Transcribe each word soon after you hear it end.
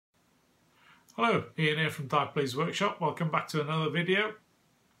Hello, Ian here from Dark Blaze Workshop. Welcome back to another video.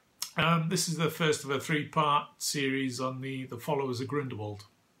 This is the first of a three-part series on the followers of Grindelwald.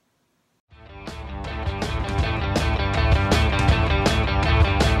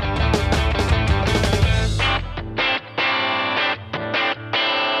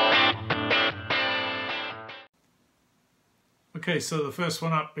 Okay, so the first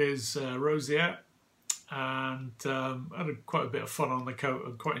one up is Rosier. And I had quite a bit of fun on the coat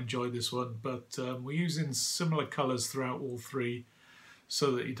and quite enjoyed this one, but we're using similar colours throughout all three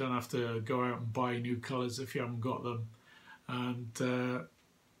so that you don't have to go out and buy new colours if you haven't got them. And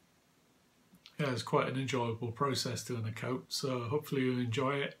yeah, it's quite an enjoyable process doing the coat, so hopefully you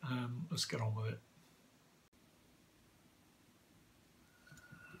enjoy it. Let's get on with it.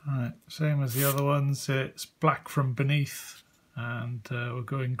 Alright, same as the other ones, it's black from beneath and we're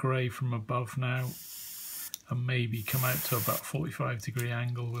going grey from above now. And maybe come out to about 45-degree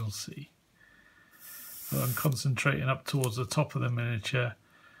angle, we'll see. So I'm concentrating up towards the top of the miniature.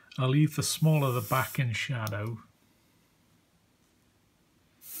 I'll leave the smaller the back in shadow.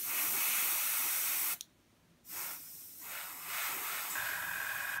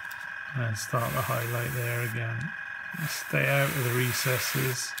 And start the highlight there again. Stay out of the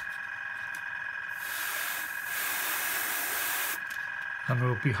recesses. And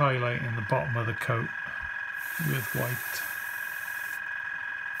we'll be highlighting the bottom of the coat with white.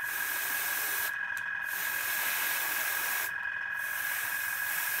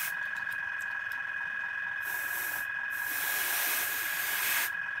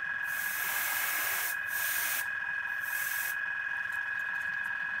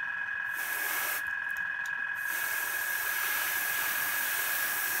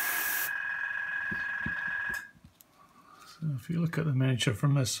 So if you look at the miniature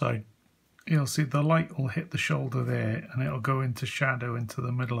from this side, you'll see the light will hit the shoulder there and it'll go into shadow into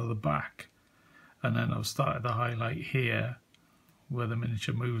the middle of the back, and then I've started the highlight here where the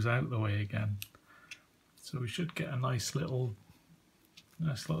miniature moves out the way again, so we should get a nice little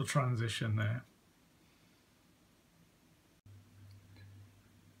transition there.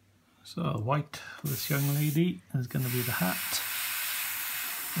 So white for this young lady is going to be the hat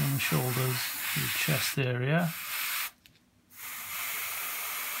and the shoulders, the chest area.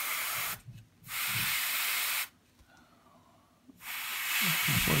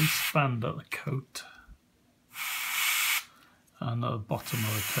 Waistband at the coat and at the bottom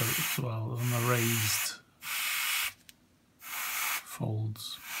of the coat as well, on the raised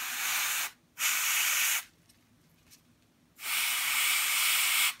folds.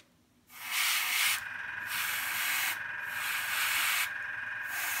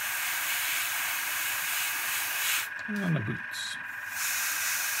 And the boots.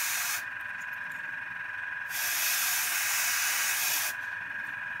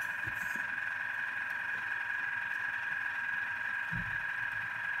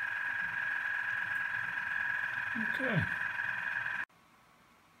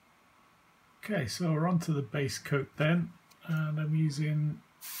 Okay, so we're on to the base coat then, and I'm using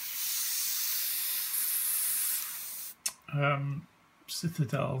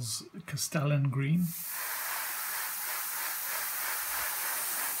Citadel's Castellan Green.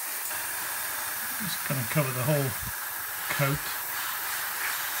 Just going to cover the whole coat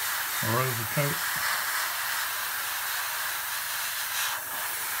or overcoat.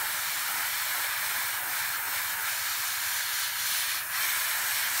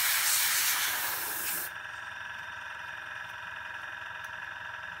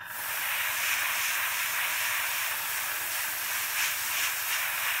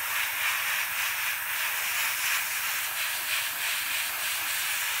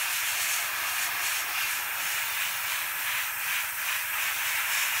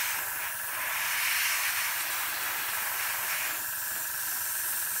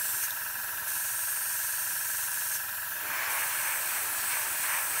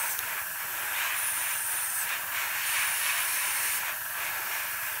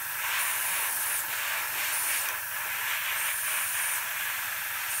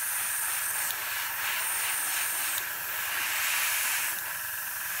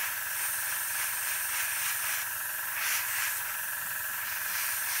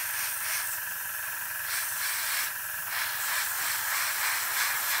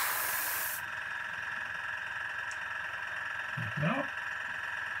 No.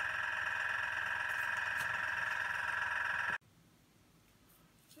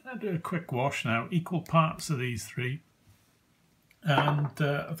 I'll do a quick wash now, equal parts of these three, and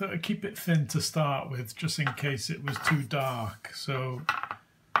I thought I'd keep it thin to start with just in case it was too dark, so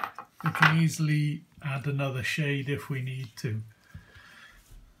we can easily add another shade if we need to.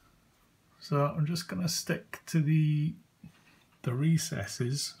 So I'm just going to stick to the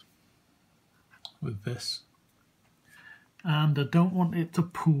recesses with this, and I don't want it to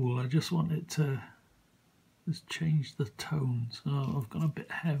pool, I just want it to just change the tone. So I've gone a bit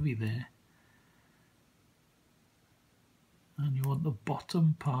heavy there, and you want the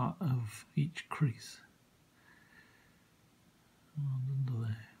bottom part of each crease and under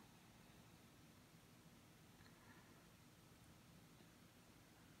there.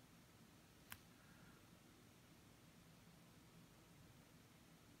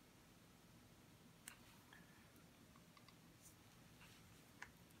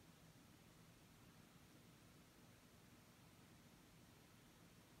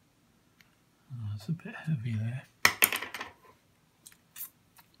 It's a bit heavy there,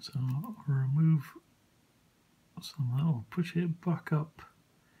 so I'll remove some of that. I'll push it back up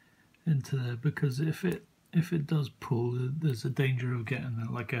into there, because if it does pull, there's a danger of getting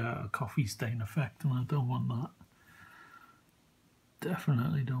like a coffee stain effect, and I don't want that.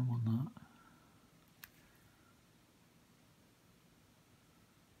 Definitely don't want that.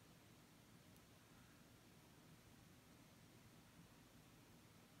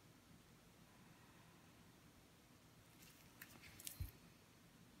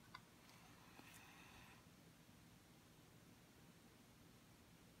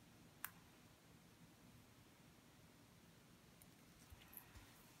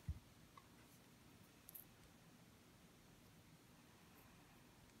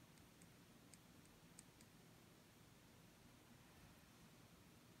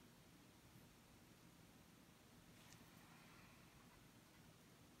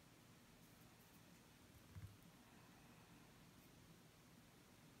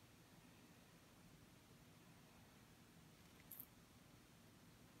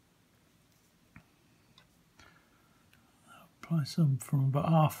 Apply some from about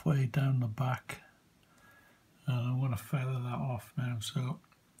halfway down the back, and I want to feather that off now, so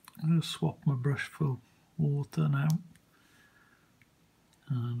I'm going to swap my brush for water now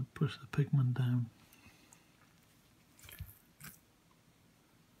and push the pigment down.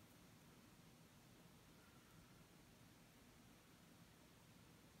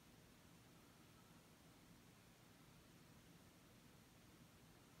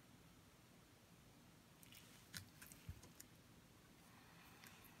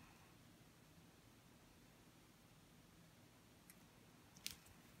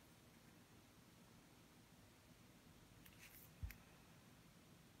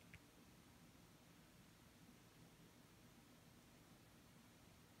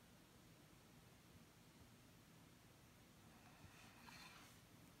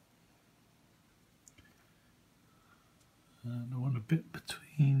 And I want a bit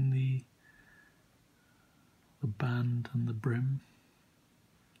between the band and the brim.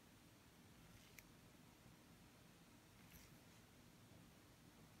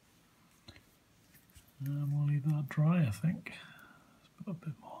 And we'll leave that dry, I think. Let's put a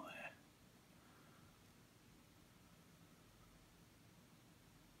bit more there.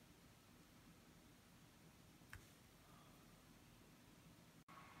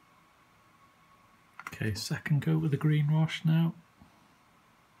 Okay, second coat with the green wash now.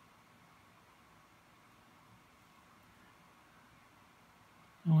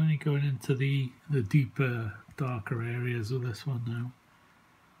 I'm only going into the deeper, darker areas of this one now.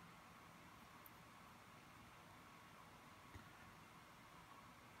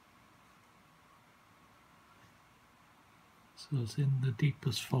 So it's in the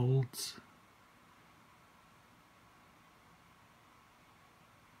deepest folds.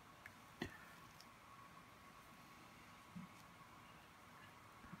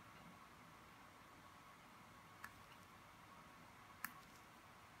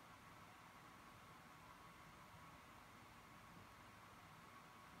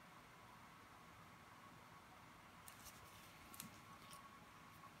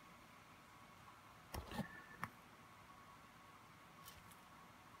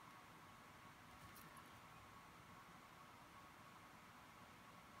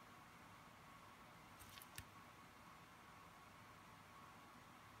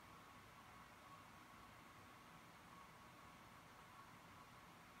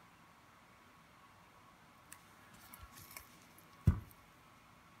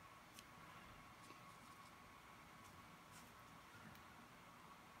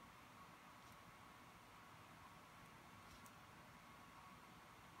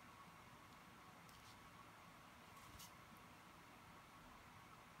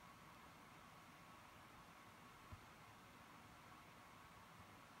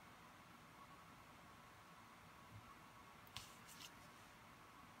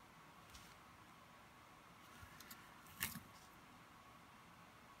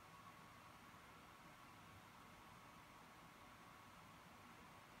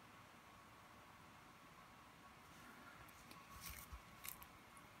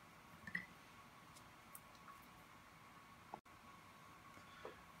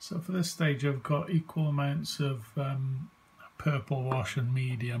 So for this stage I've got equal amounts of purple wash and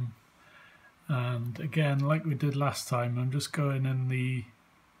medium, and again, like we did last time, I'm just going in the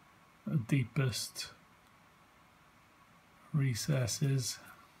deepest recesses.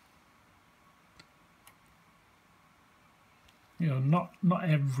 You know, not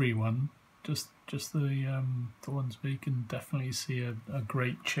everyone, just the ones where you can definitely see a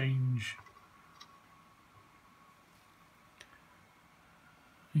great change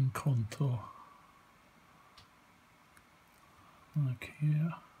in contour, like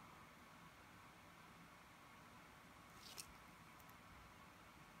here.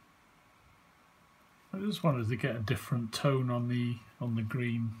 I just wanted to get a different tone on the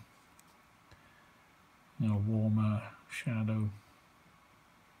green, you know, warmer shadow.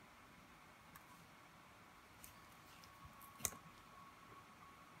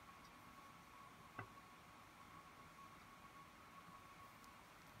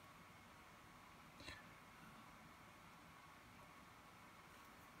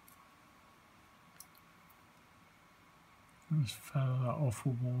 Just feather that off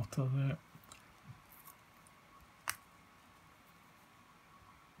with water there.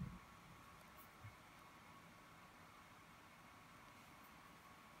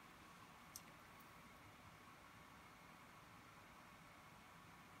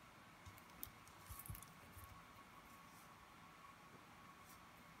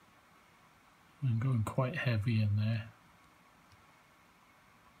 I'm going quite heavy in there.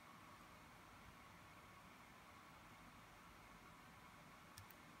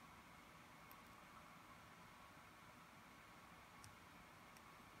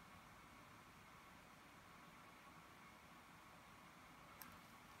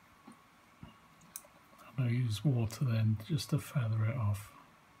 And I use water then just to feather it off.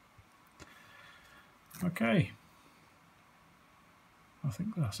 Okay, I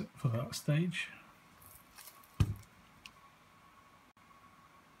think that's it for that stage.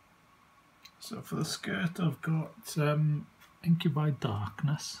 So for the skirt I've got Incubi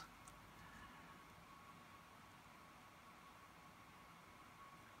Darkness.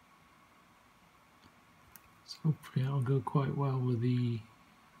 So hopefully that'll go quite well with the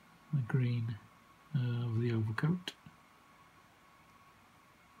green of the overcoat.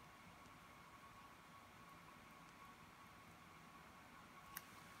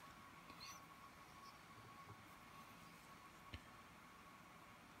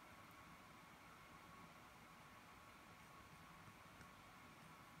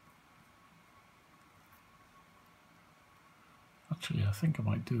 Actually, I think I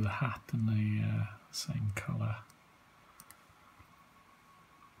might do the hat in the same colour.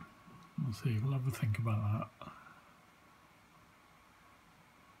 We'll see, we'll have a think about that.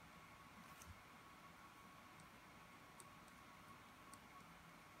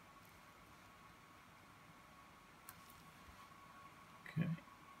 Okay.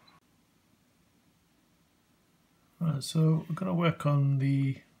 Right, so we're going to work on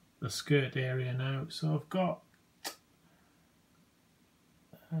the skirt area now. So I've got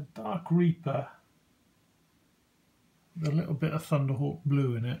a dark Reaper with a little bit of Thunderhawk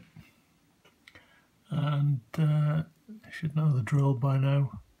blue in it, and you should know the drill by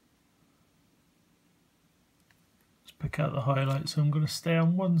now. Let's pick out the highlights. So I'm going to stay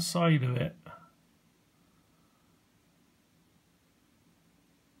on one side of it, so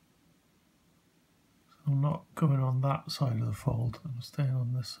I'm not going on that side of the fold, I'm staying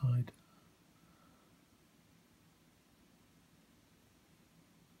on this side.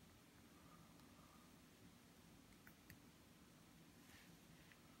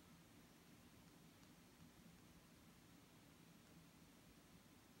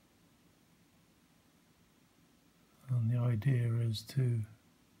 And the idea is to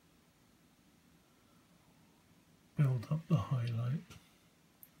build up the highlight.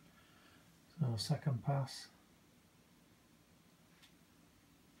 So second pass.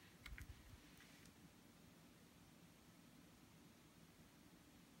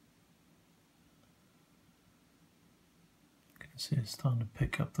 You can see it's starting to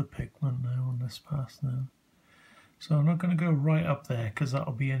pick up the pigment now on this pass now. So I'm not going to go right up there because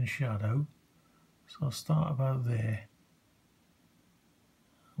that'll be in shadow. So I'll start about there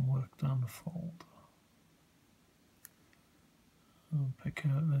and work down the fold. I'll pick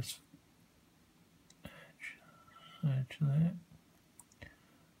out this edge there,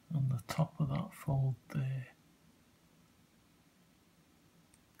 and the top of that fold there.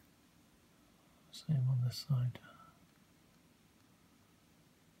 Same on this side.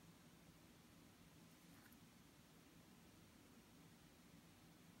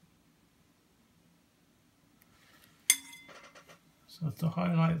 So to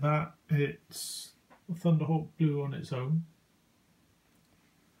highlight that, it's Thunderhawk blue on its own.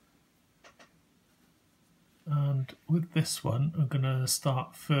 And with this one, I'm going to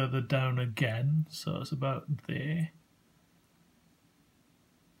start further down again, so it's about there.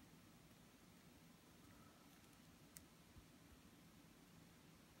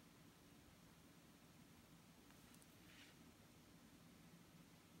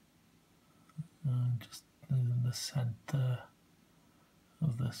 And just in the centre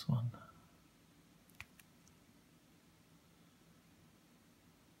of this one.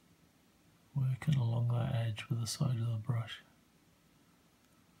 Working along that edge with the side of the brush.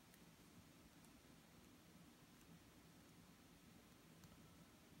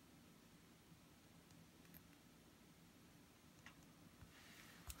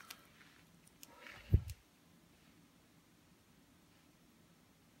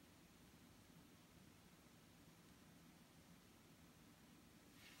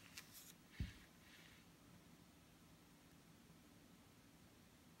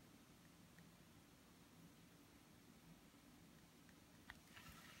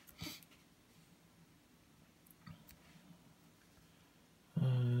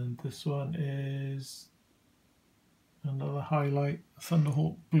 And this one is another highlight,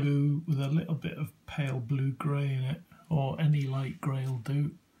 Thunderhawk blue with a little bit of pale blue grey in it, or any light grey will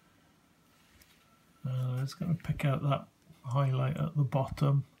do. It's going to pick out that highlight at the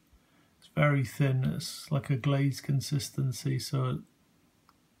bottom. It's very thin, it's like a glaze consistency, so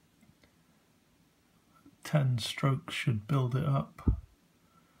 10 strokes should build it up.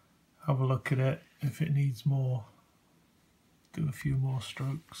 Have a look at it. If it needs more, do a few more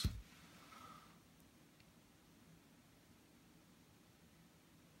strokes.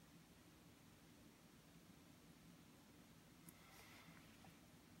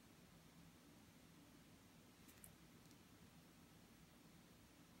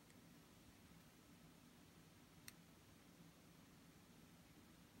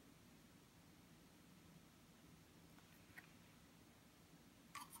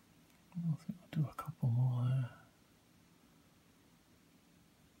 I think I'll do a couple more there.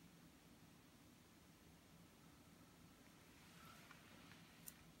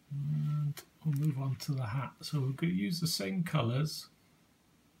 And we'll move on to the hat. So we're going to use the same colours.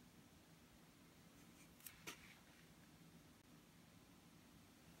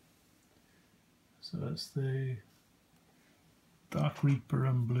 So that's the Dark Reaper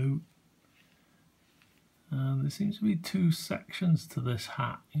and blue. And there seems to be two sections to this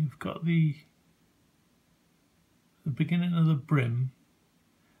hat. You've got the beginning of the brim,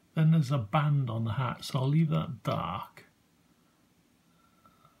 then there's a band on the hat, so I'll leave that dark.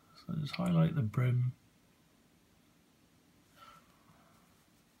 So just highlight the brim.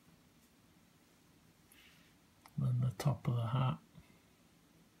 And then the top of the hat.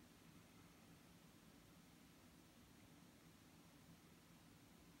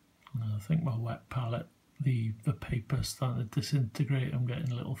 And I think my wet palette, the paper's starting to disintegrate. I'm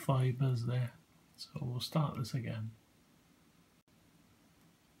getting little fibres there. So we'll start this again.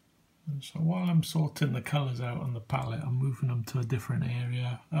 And so while I'm sorting the colours out on the palette, I'm moving them to a different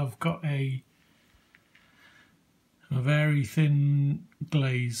area. I've got a very thin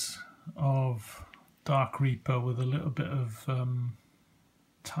glaze of Dark Reaper with a little bit of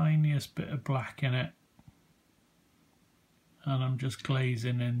tiniest bit of black in it. And I'm just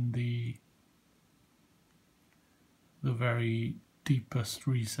glazing in the very deepest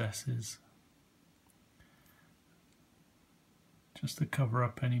recesses, just to cover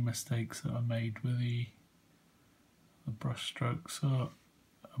up any mistakes that I made with the brush stroke. So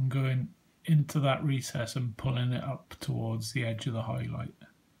I'm going into that recess and pulling it up towards the edge of the highlight.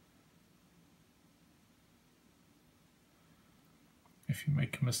 If you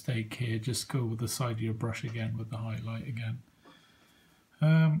make a mistake here, just go with the side of your brush again with the highlight again.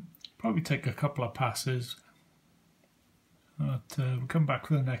 Probably take a couple of passes, but we'll come back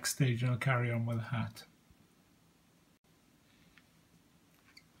for the next stage and I'll carry on with the hat.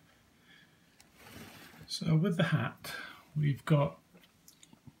 So with the hat, we've got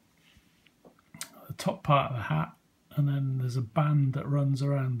the top part of the hat, and then there's a band that runs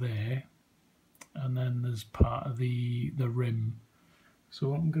around there, and then there's part of the rim. So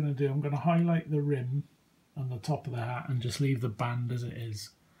what I'm going to do, I'm going to highlight the rim on the top of the hat and just leave the band as it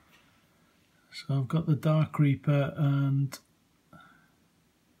is. So I've got the Dark Reaper and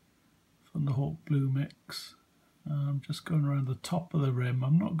Thunderhawk blue mix. I'm just going around the top of the rim.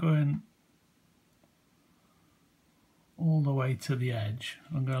 I'm not going all the way to the edge.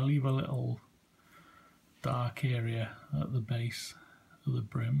 I'm going to leave a little dark area at the base of the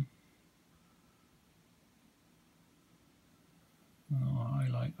brim. I'll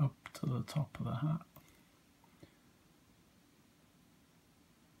highlight up to the top of the hat.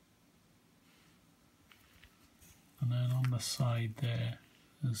 And then on the side there,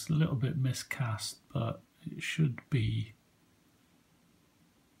 there's a little bit miscast, but it should be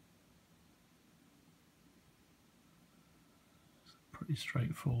pretty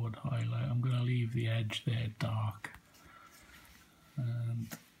straightforward highlight. I'm going to leave the edge there dark, and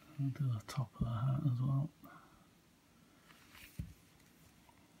I'll do the top of the hat as well.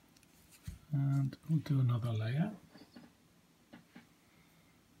 And we'll do another layer.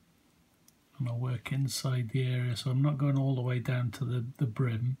 And I'll work inside the area, so I'm not going all the way down to the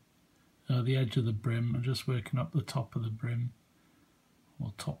brim, the edge of the brim. I'm just working up the top of the brim,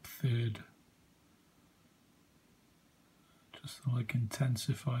 or top third, just so I can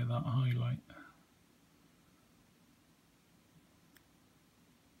intensify that highlight.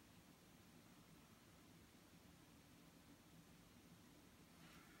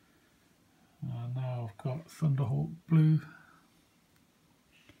 And now I've got Thunderhawk blue.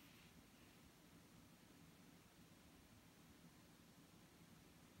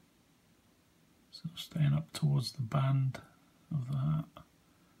 So staying up towards the band of the hat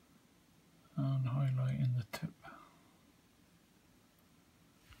and highlighting the tip.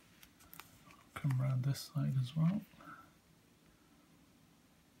 Come around this side as well.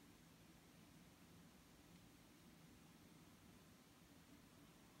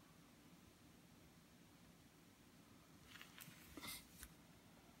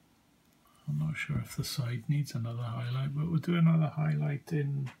 I'm not sure if the side needs another highlight, but we'll do another highlight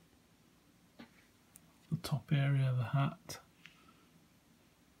in the top area of the hat,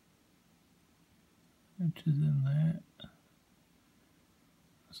 which is in there.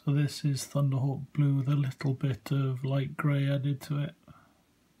 So this is Thunderhawk blue with a little bit of light grey added to it.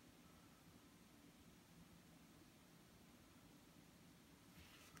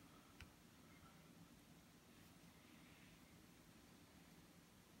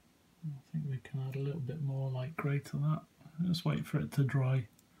 I think we can add a little bit more light grey to that. Just wait for it to dry.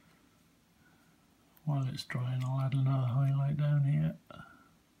 While it's drying, I'll add another highlight down here.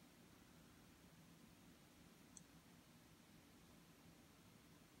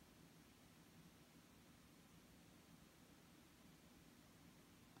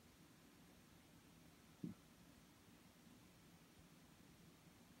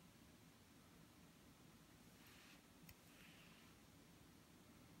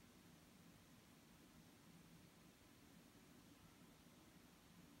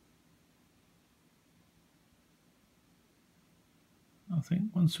 I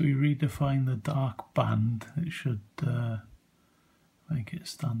think once we redefine the dark band, it should make it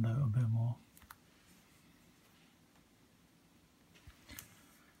stand out a bit more.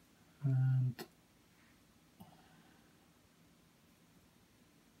 And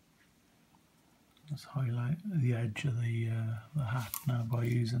let's highlight the edge of the hat now by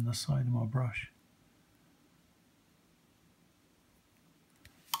using the side of my brush.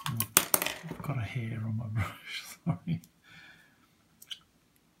 I've got a hair on my brush, sorry.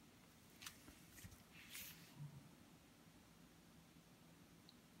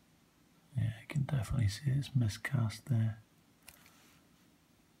 Yeah, you can definitely see it's miscast there.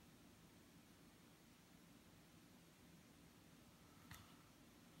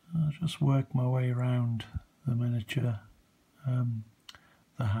 I'll just work my way around the miniature,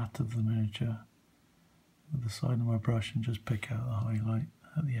 the hat of the miniature with the side of my brush and just pick out the highlight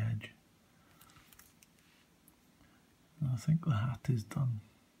at the edge. And I think the hat is done.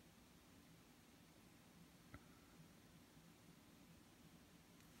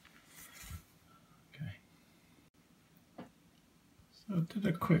 Okay. So I did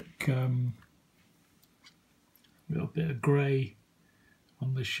a quick little bit of grey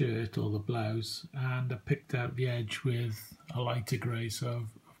on the shirt or the blouse, and I picked out the edge with a lighter grey, so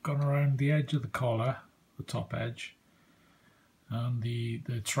I've gone around the edge of the collar, the top edge, and the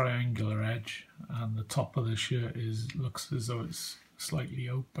triangular edge, and the top of the shirt looks as though it's slightly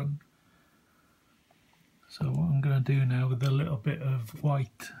open. So what I'm going to do now, with a little bit of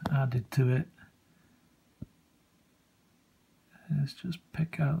white added to it, is just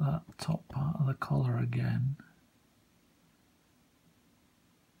pick out that top part of the collar again.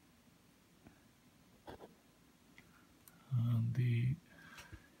 And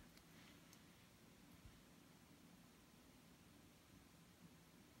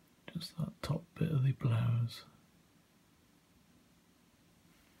just that top bit of the blouse.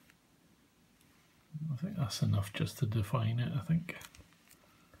 I think that's enough just to define it, I think.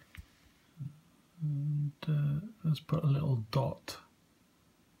 And let's put a little dot .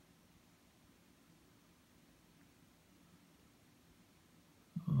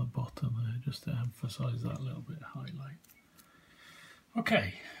 bottom there, just to emphasize that little bit of highlight.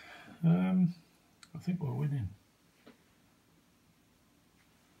 Okay, I think we're winning.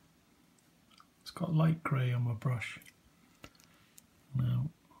 It's got light grey on my brush. Now,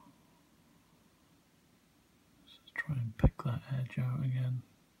 let's try and pick that edge out again.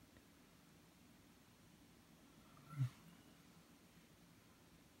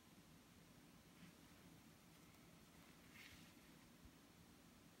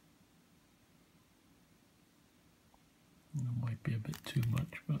 It might be a bit too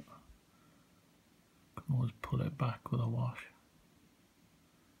much, but I can always pull it back with a wash.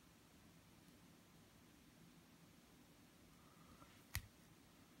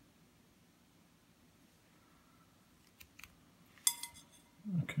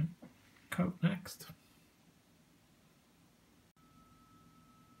 Okay, coat next.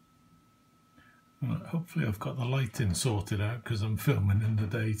 Well, hopefully I've got the lighting sorted out because I'm filming in the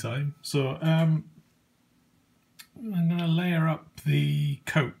daytime. So I'm going to layer up the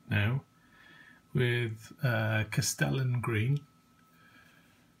coat now with Castellan green.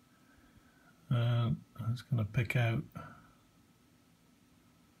 I'm just going to pick out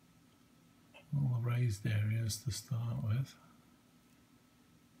all the raised areas to start with.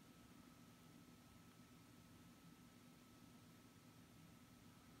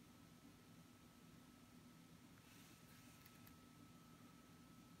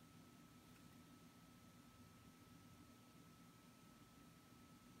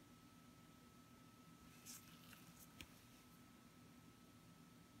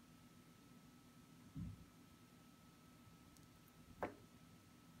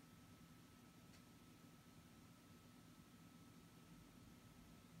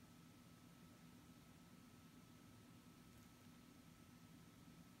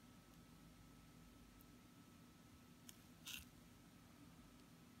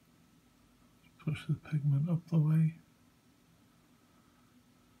 Push the pigment up the way.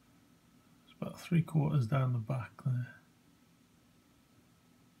 It's about 3/4 down the back there.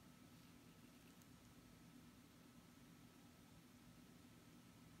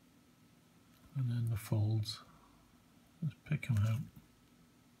 And then the folds. Let's pick them out.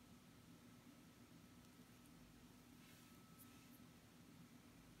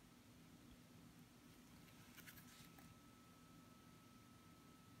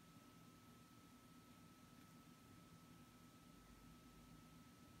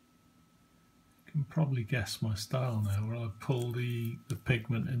 You can probably guess my style now, where I pull the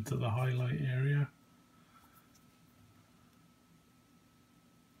pigment into the highlight area.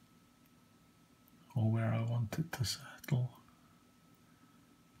 Or where I want it to settle.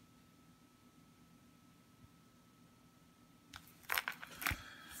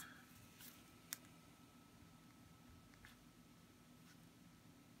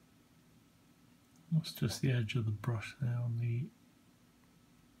 That's just the edge of the brush there on the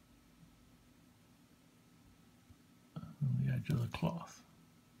edge of the cloth.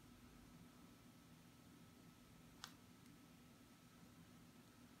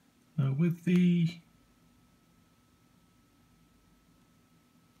 Now with these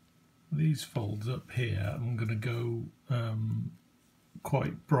folds up here, I'm going to go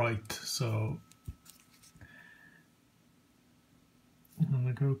quite bright, so I'm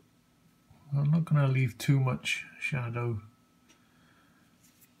not going to leave too much shadow.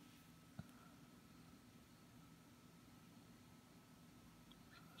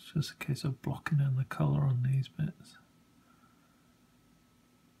 It's just a case of blocking in the colour on these bits.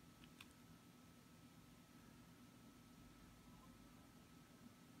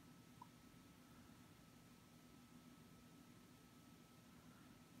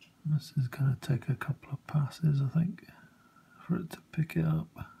 This is going to take a couple of passes, I think, for it to pick it up.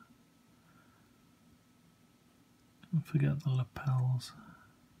 Don't forget the lapels.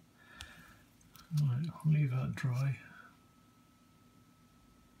 Right, I'll leave that dry.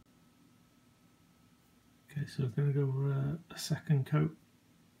 Okay, so we're going to go a second coat.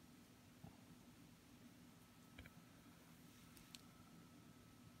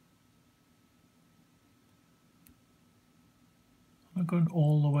 I'm not going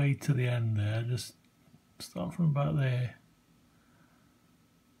all the way to the end there, just start from about there.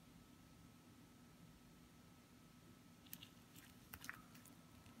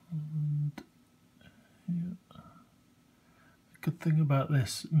 And yeah. The good thing about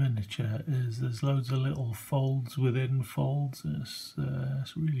this miniature is there's loads of little folds within folds. It's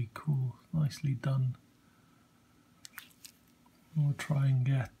really cool, nicely done. We'll try and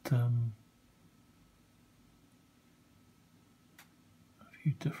get a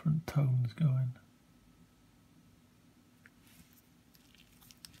few different tones going.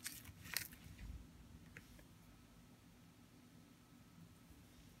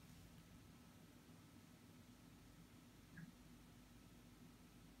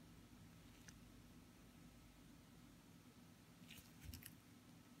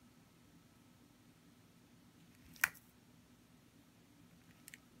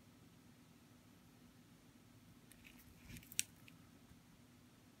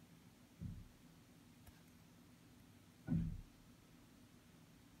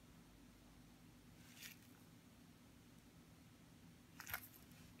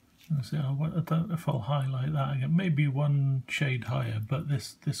 See, I don't know if I'll highlight that again. Maybe one shade higher, but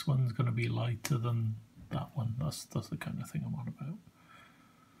this one's going to be lighter than that one. That's the kind of thing I'm on about.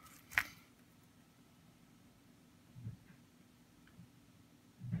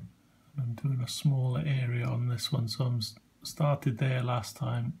 I'm doing a smaller area on this one, so I'm started there last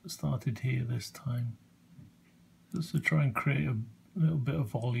time, started here this time, just to try and create a little bit of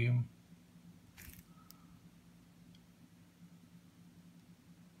volume.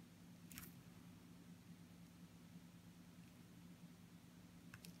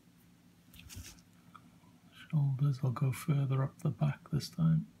 Shoulders, I'll go further up the back this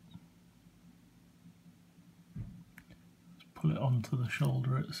time. Just pull it onto the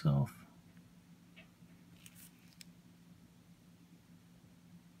shoulder itself.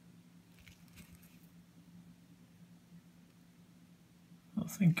 I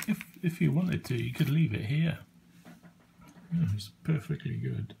think if you wanted to, you could leave it here. It's perfectly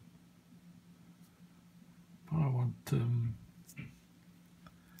good. But I want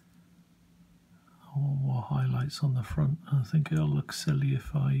more highlights on the front. I think it'll look silly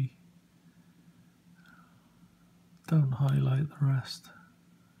if I don't highlight the rest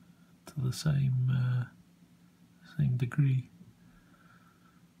to the same degree.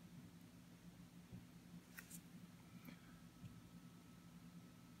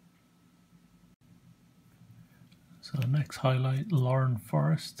 So next highlight, Lauren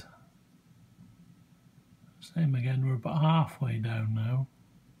Forest. Same again, we're about halfway down now.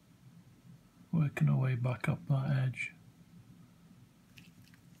 Working our way back up that edge.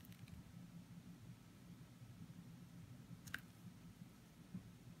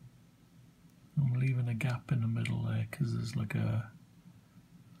 I'm leaving a gap in the middle there because there's like a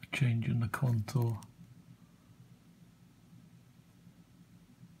change in the contour.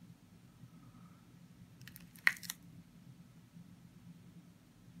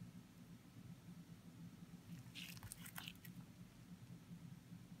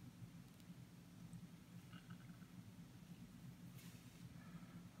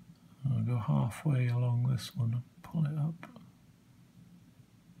 I'll go halfway along this one and pull it up.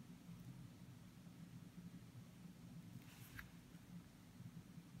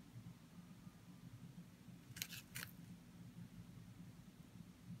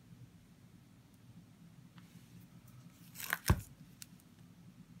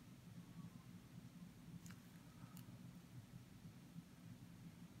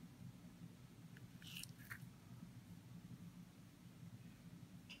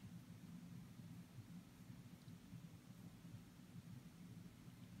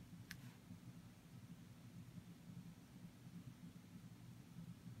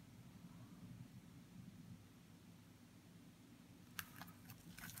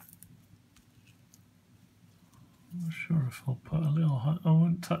 I'm not sure if I'll put a little, I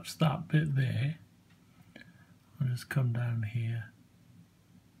won't touch that bit there. I'll just come down here.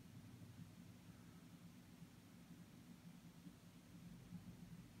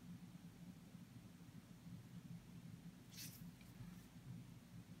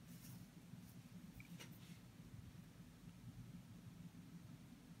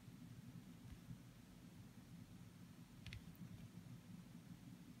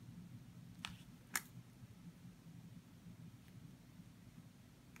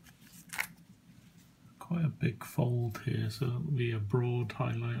 Quite a big fold here, so it'll be a broad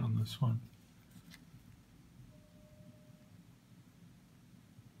highlight on this one.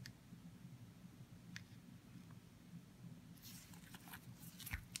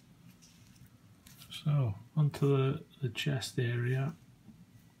 So onto the chest area.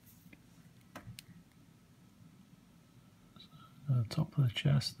 So the top of the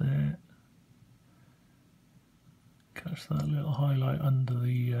chest there. Catch that little highlight under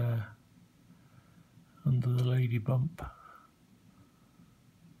the lady bump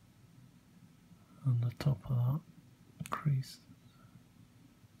on the top of that crease.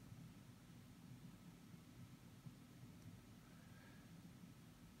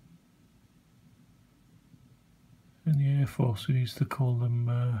 In the Air Force we used to call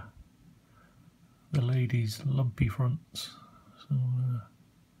them the ladies' lumpy fronts, so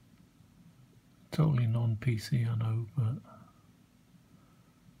totally non-PC I know, but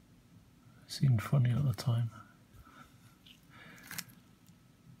it seemed funny at the time.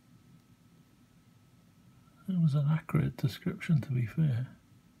 It was an accurate description, to be fair.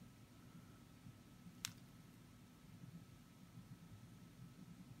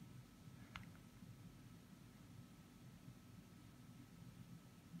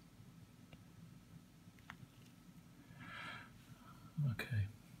 Okay.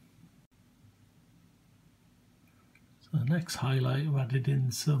 So So the next highlight, I've added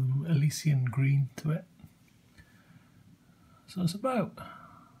in some Elysian green to it. So it's about,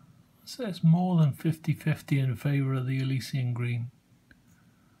 I'd say it's more than 50-50 in favour of the Elysian green.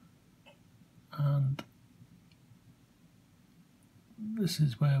 And this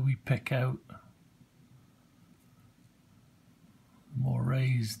is where we pick out more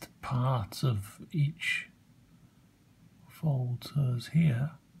raised parts of each fold. So there's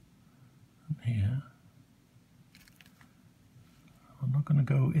here and here. I'm not going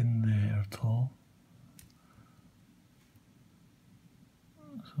to go in there at all.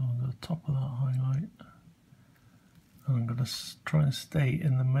 So on the top of that highlight, and I'm going to try and stay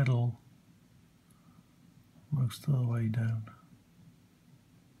in the middle most of the way down.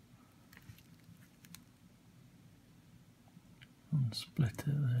 And split it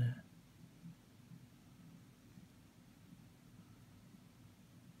there.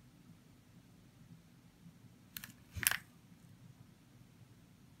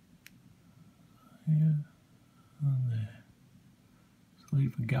 Here and there. So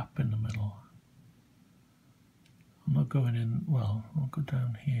leave a gap in the middle. I'm not going in, well, I'll go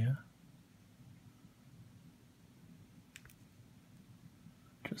down here.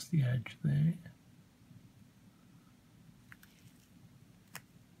 Just the edge there.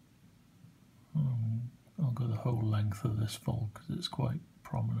 I'll go the whole length of this fold because it's quite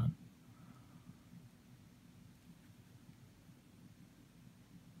prominent.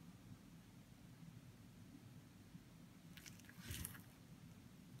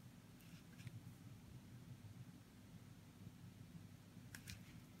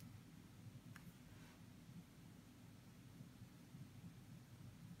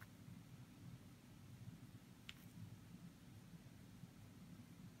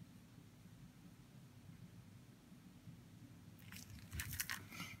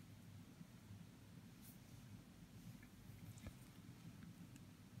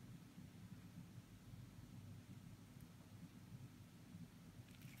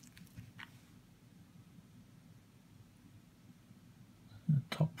 The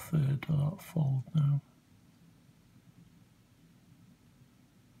top third of that fold now.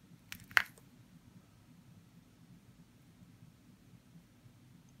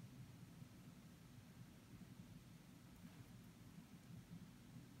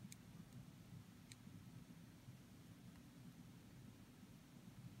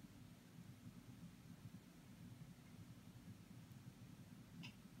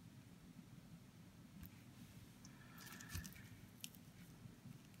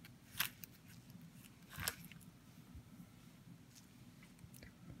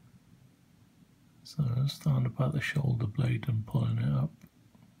 So I'm starting about the shoulder blade and pulling it up.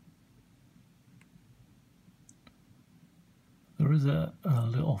 There is a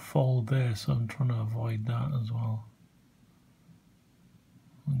little fold there, so I'm trying to avoid that as well.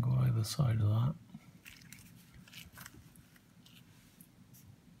 And go either side of that.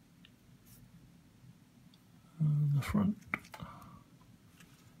 And the front.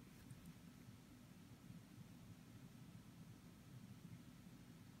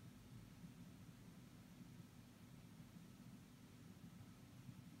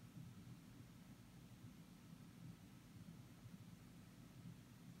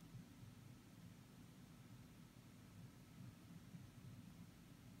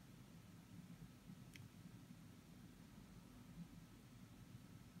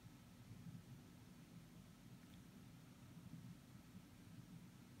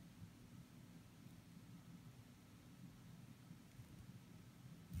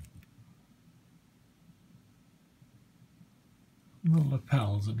 The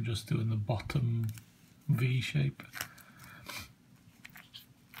lapels, I'm just doing the bottom V shape.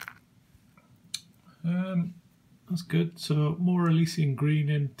 That's good. So more Elysian green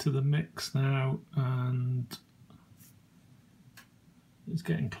into the mix now, and it's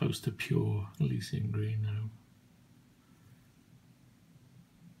getting close to pure Elysian green now.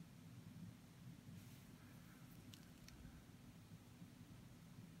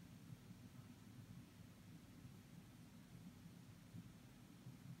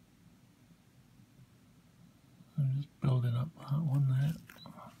 I'm just building up that one there.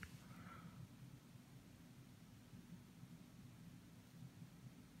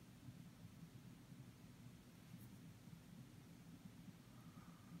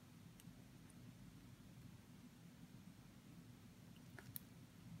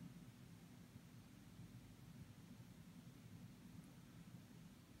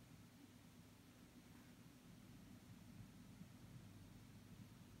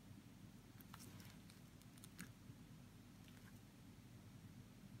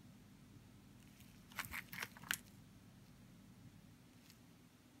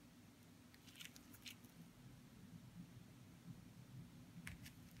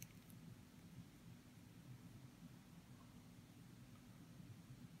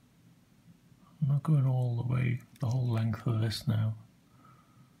 not going all the way, the whole length of this now.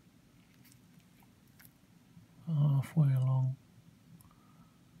 Halfway along.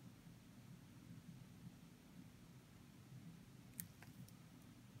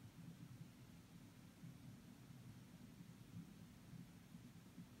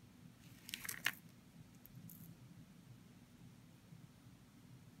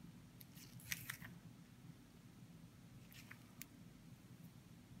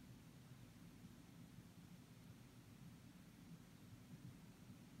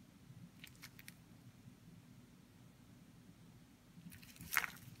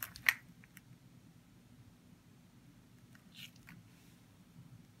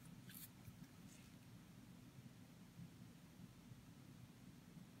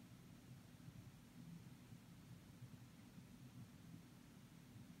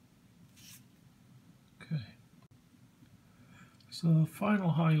 Okay. So the final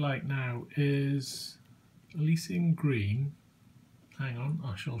highlight now is Elysian Green. Hang on,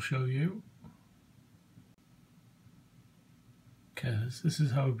 I shall show you. Okay, this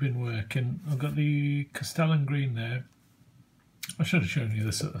is how I've been working. I've got the Castellan Green there. I should have shown you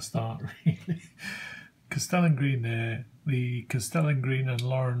this at the start, really. Castellan Green there, the Castellan Green and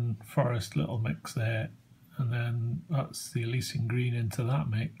Lauren Forest little mix there, and then that's the Elysian Green into that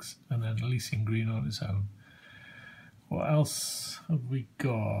mix, and then Elysian Green on its own. What else have we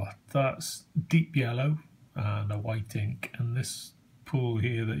got? That's deep yellow and a white ink, and this pool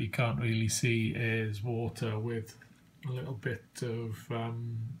here that you can't really see is water with a little bit of I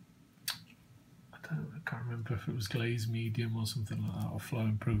can't remember if it was glaze medium or something like that, or flow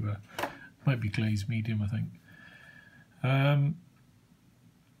improver. Might be glaze medium, I think.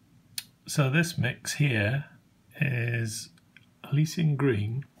 So this mix here is Elysian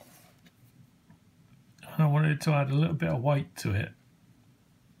Green, and I wanted to add a little bit of white to it,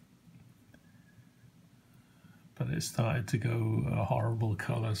 but it started to go a horrible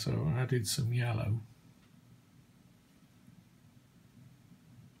colour, so I added some yellow.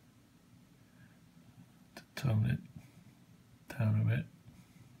 To tone it down a bit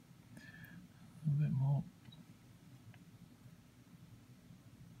more.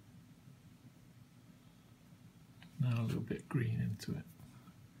 Now a little bit green into it.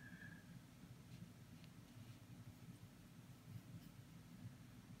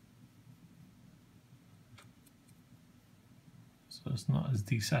 So it's not as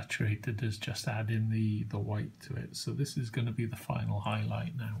desaturated as just adding the white to it. So this is going to be the final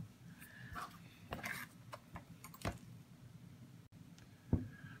highlight now.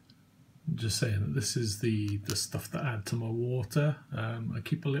 Just saying that this is the stuff that I add to my water. I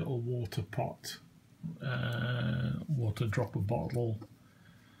keep a little water pot, water dropper bottle,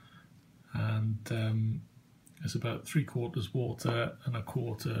 and it's about 3/4 water and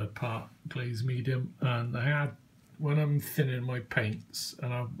 1/4 part glaze medium. And I add, when I'm thinning my paints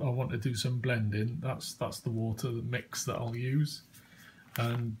and I want to do some blending, that's the water, the mix that I'll use,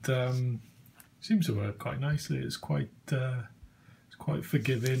 and seems to work quite nicely. It's quite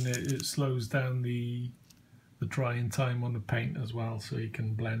forgiving. It slows down the drying time on the paint as well, so you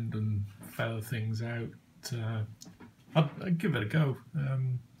can blend and feather things out. I'd give it a go.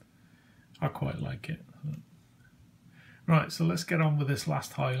 I quite like it. Right, so let's get on with this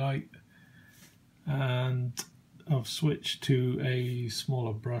last highlight, and I've switched to a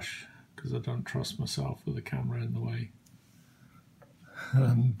smaller brush because I don't trust myself with the camera in the way.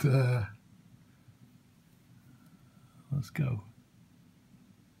 And let's go.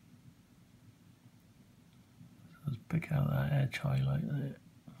 Let's pick out that edge highlight there.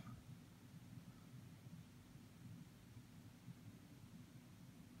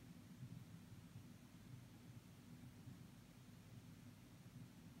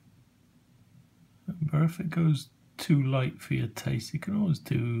 Remember, if it goes too light for your taste, you can always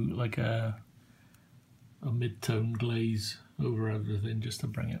do like a mid-tone glaze over everything just to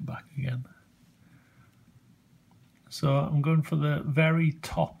bring it back again. So I'm going for the very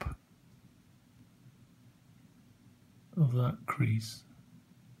top of that crease.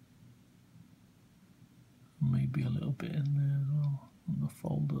 Maybe a little bit in there as well, on the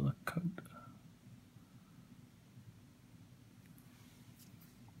fold of the coat.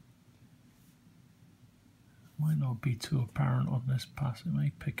 Might not be too apparent on this pass, it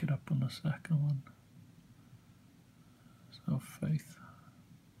may pick it up on the second one. So faith.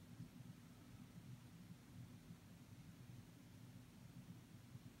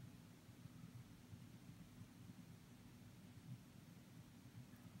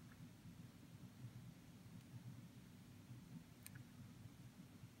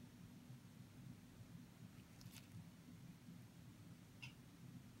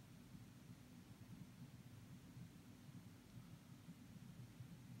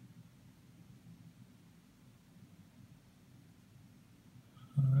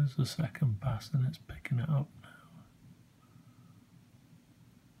 there's the second pass and it's picking it up now.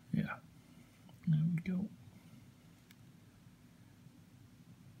 Yeah, there we go.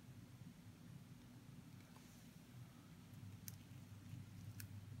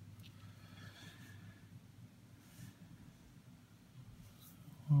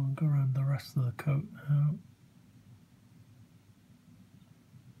 I'll go around the rest of the coat now.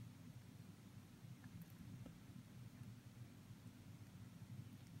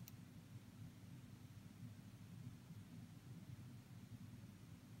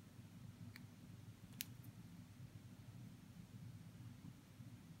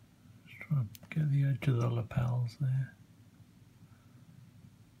 Just try and get the edge of the lapels there.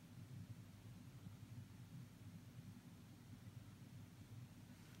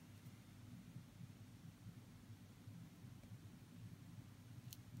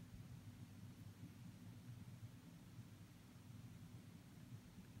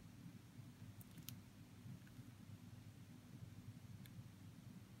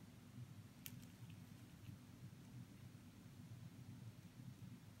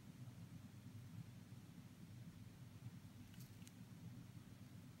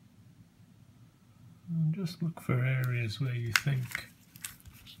 And just look for areas where you think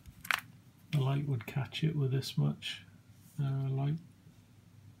the light would catch it with this much light.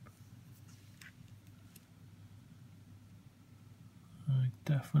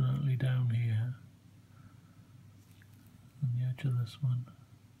 Definitely down here on the edge of this one.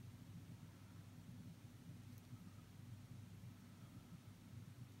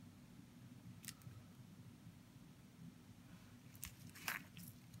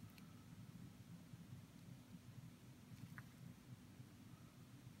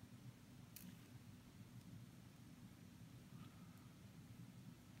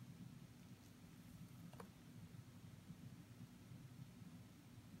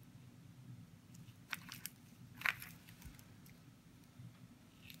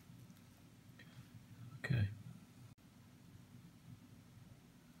 Okay,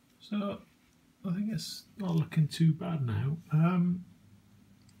 so I think it's not looking too bad now. I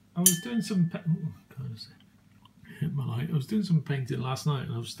was doing some hit my light. I was doing some painting last night,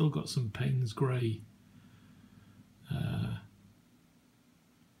 and I've still got some Payne's grey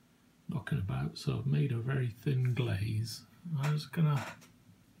knocking about. So I've made a very thin glaze. I was gonna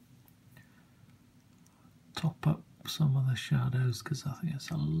top up some of the shadows because I think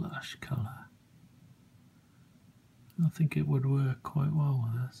it's a lush colour. I think it would work quite well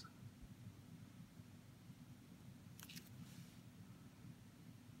with this.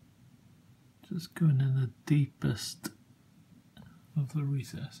 Just going in the deepest of the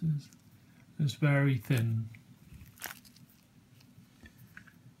recesses. It's very thin.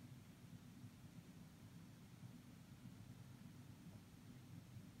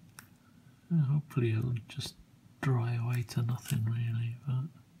 And hopefully it'll just dry away to nothing really, but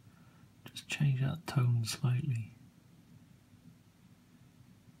just change that tone slightly.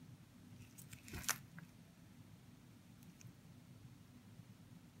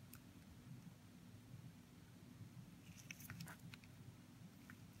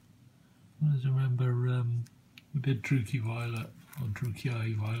 I remember we did Druki Violet, or Druki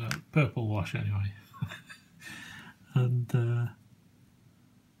Eye Violet, purple wash anyway. And I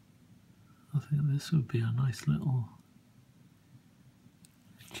think this would be a nice little,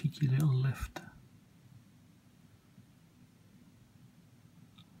 cheeky little lift.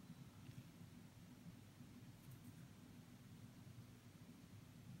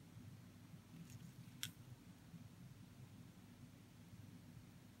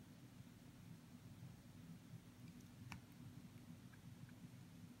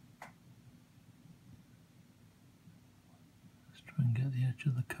 Try and get the edge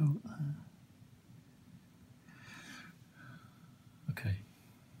of the coat there. Okay.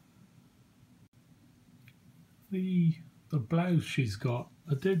 The blouse she's got,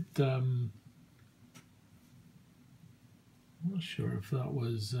 I did, I'm not sure if that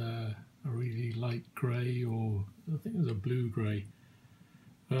was a really light grey or I think it was a blue grey,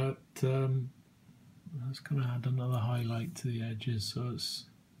 but I was going to add another highlight to the edges, so it's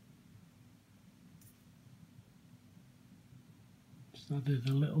added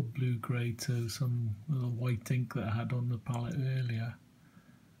a little blue grey to some little white ink that I had on the palette earlier.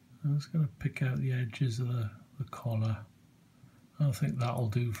 I was going to pick out the edges of the collar. I think that'll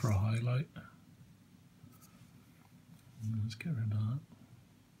do for a highlight. Let's get rid of that.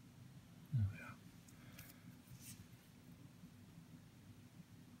 There we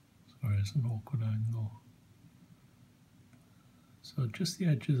are. Sorry, it's an awkward angle. So just the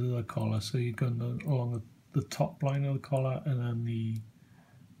edges of the collar, so you're going along the top line of the collar and then the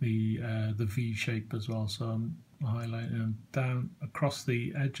the V shape as well, so I'm highlighting down across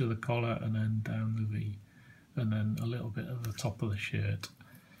the edge of the collar and then down the V, and then a little bit at the top of the shirt.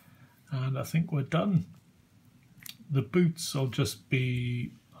 And I think we're done. The boots I'll just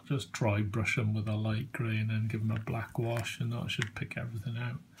dry brush them with a light grey and then give them a black wash, and that should pick everything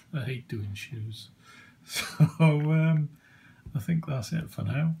out. I hate doing shoes. So I think that's it for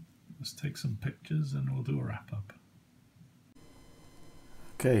now. Let's take some pictures and we'll do a wrap up.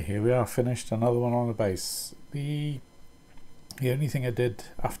 Okay, here we are, finished another one on the base. The only thing I did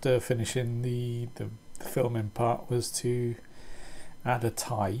after finishing the filming part was to add a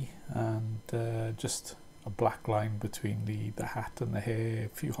tie and just a black line between the hat and the hair, a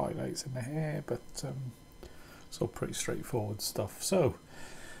few highlights in the hair, but it's all pretty straightforward stuff. So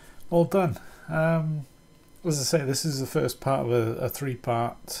all done. As I say, this is the first part of a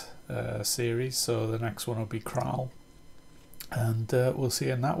three-part series, so the next one will be Kral, and we'll see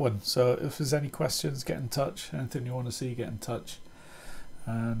you in that one. So if there's any questions, get in touch. Anything you want to see, get in touch.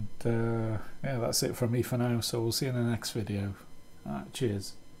 And yeah, that's it from me for now, so we'll see you in the next video.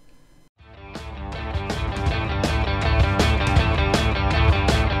 Cheers.